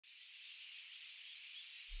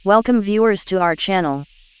Welcome viewers to our channel.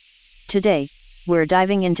 Today, we're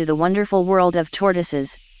diving into the wonderful world of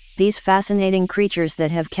tortoises, these fascinating creatures that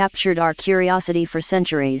have captured our curiosity for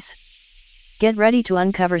centuries. Get ready to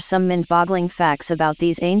uncover some mind-boggling facts about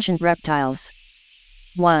these ancient reptiles.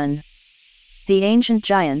 1. The ancient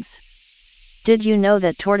giants. Did you know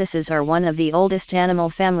that tortoises are one of the oldest animal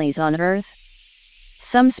families on Earth?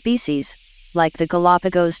 Some species, like the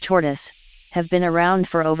Galapagos tortoise, have been around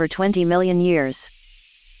for over 20 million years.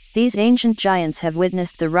 These ancient giants have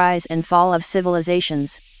witnessed the rise and fall of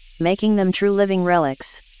civilizations, making them true living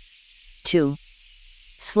relics. 2.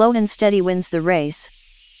 Slow and steady wins the race.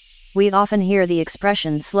 We often hear the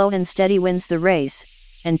expression slow and steady wins the race,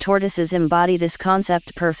 and tortoises embody this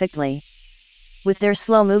concept perfectly. With their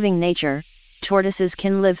slow-moving nature, tortoises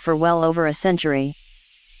can live for well over a century.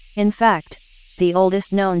 In fact, the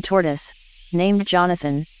oldest known tortoise, named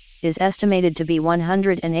Jonathan, is estimated to be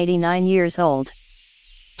 189 years old.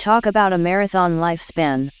 Talk about a marathon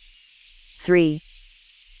lifespan. 3.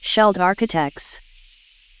 Shelled architects.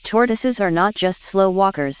 Tortoises are not just slow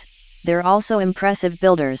walkers, they're also impressive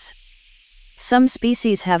builders. Some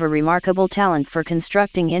species have a remarkable talent for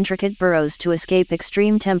constructing intricate burrows to escape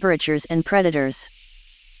extreme temperatures and predators.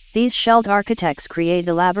 These shelled architects create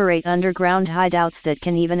elaborate underground hideouts that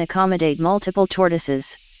can even accommodate multiple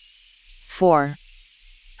tortoises. 4.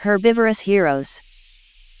 Herbivorous heroes.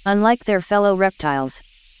 Unlike their fellow reptiles,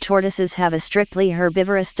 tortoises have a strictly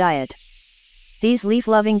herbivorous diet. These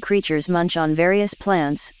leaf-loving creatures munch on various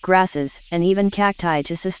plants, grasses, and even cacti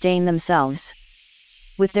to sustain themselves.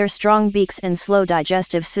 With their strong beaks and slow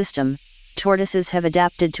digestive system, tortoises have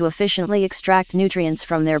adapted to efficiently extract nutrients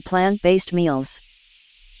from their plant-based meals.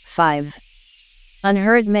 5.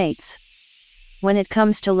 Unhurried mates. When it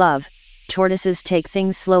comes to love, tortoises take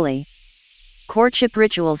things slowly. Courtship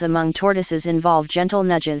rituals among tortoises involve gentle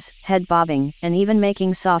nudges, head bobbing, and even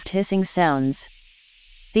making soft hissing sounds.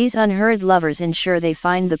 These unhurried lovers ensure they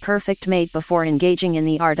find the perfect mate before engaging in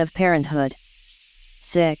the art of parenthood.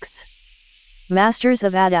 6. Masters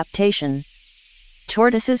of adaptation.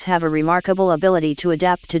 Tortoises have a remarkable ability to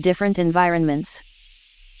adapt to different environments.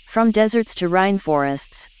 From deserts to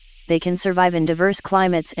rainforests, they can survive in diverse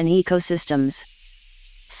climates and ecosystems.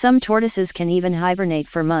 Some tortoises can even hibernate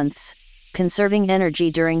for months, conserving energy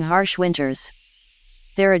during harsh winters.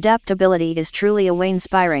 Their adaptability is truly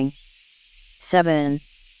awe-inspiring. 7.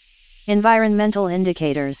 Environmental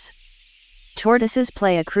indicators. Tortoises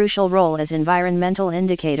play a crucial role as environmental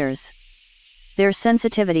indicators. Their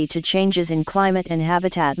sensitivity to changes in climate and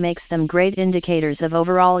habitat makes them great indicators of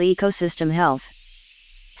overall ecosystem health.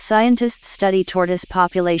 Scientists study tortoise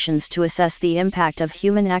populations to assess the impact of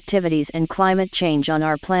human activities and climate change on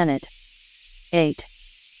our planet. 8.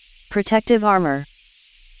 Protective armor.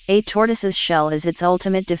 A tortoise's shell is its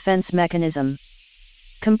ultimate defense mechanism.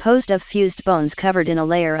 Composed of fused bones covered in a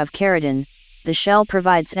layer of keratin, the shell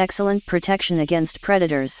provides excellent protection against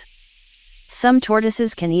predators. Some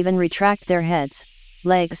tortoises can even retract their heads,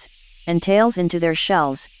 legs, and tails into their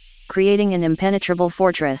shells, creating an impenetrable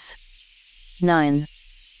fortress. 9.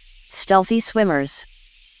 Stealthy swimmers.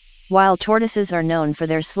 While tortoises are known for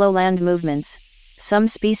their slow land movements, some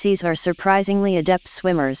species are surprisingly adept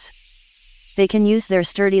swimmers. They can use their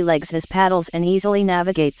sturdy legs as paddles and easily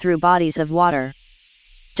navigate through bodies of water.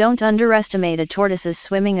 Don't underestimate a tortoise's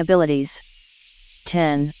swimming abilities.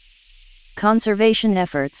 10. Conservation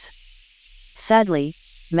efforts. Sadly,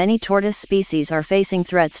 many tortoise species are facing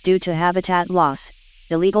threats due to habitat loss,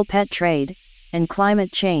 illegal pet trade, and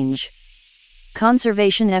climate change.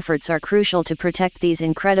 Conservation efforts are crucial to protect these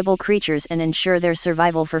incredible creatures and ensure their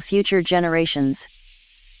survival for future generations.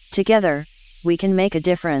 Together, we can make a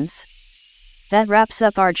difference. That wraps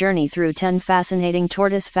up our journey through 10 fascinating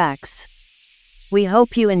tortoise facts. We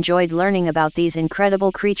hope you enjoyed learning about these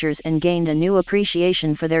incredible creatures and gained a new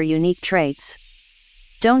appreciation for their unique traits.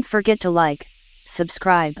 Don't forget to like,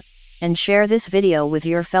 subscribe, and share this video with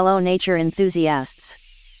your fellow nature enthusiasts.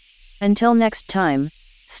 Until next time,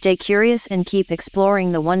 stay curious and keep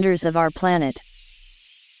exploring the wonders of our planet.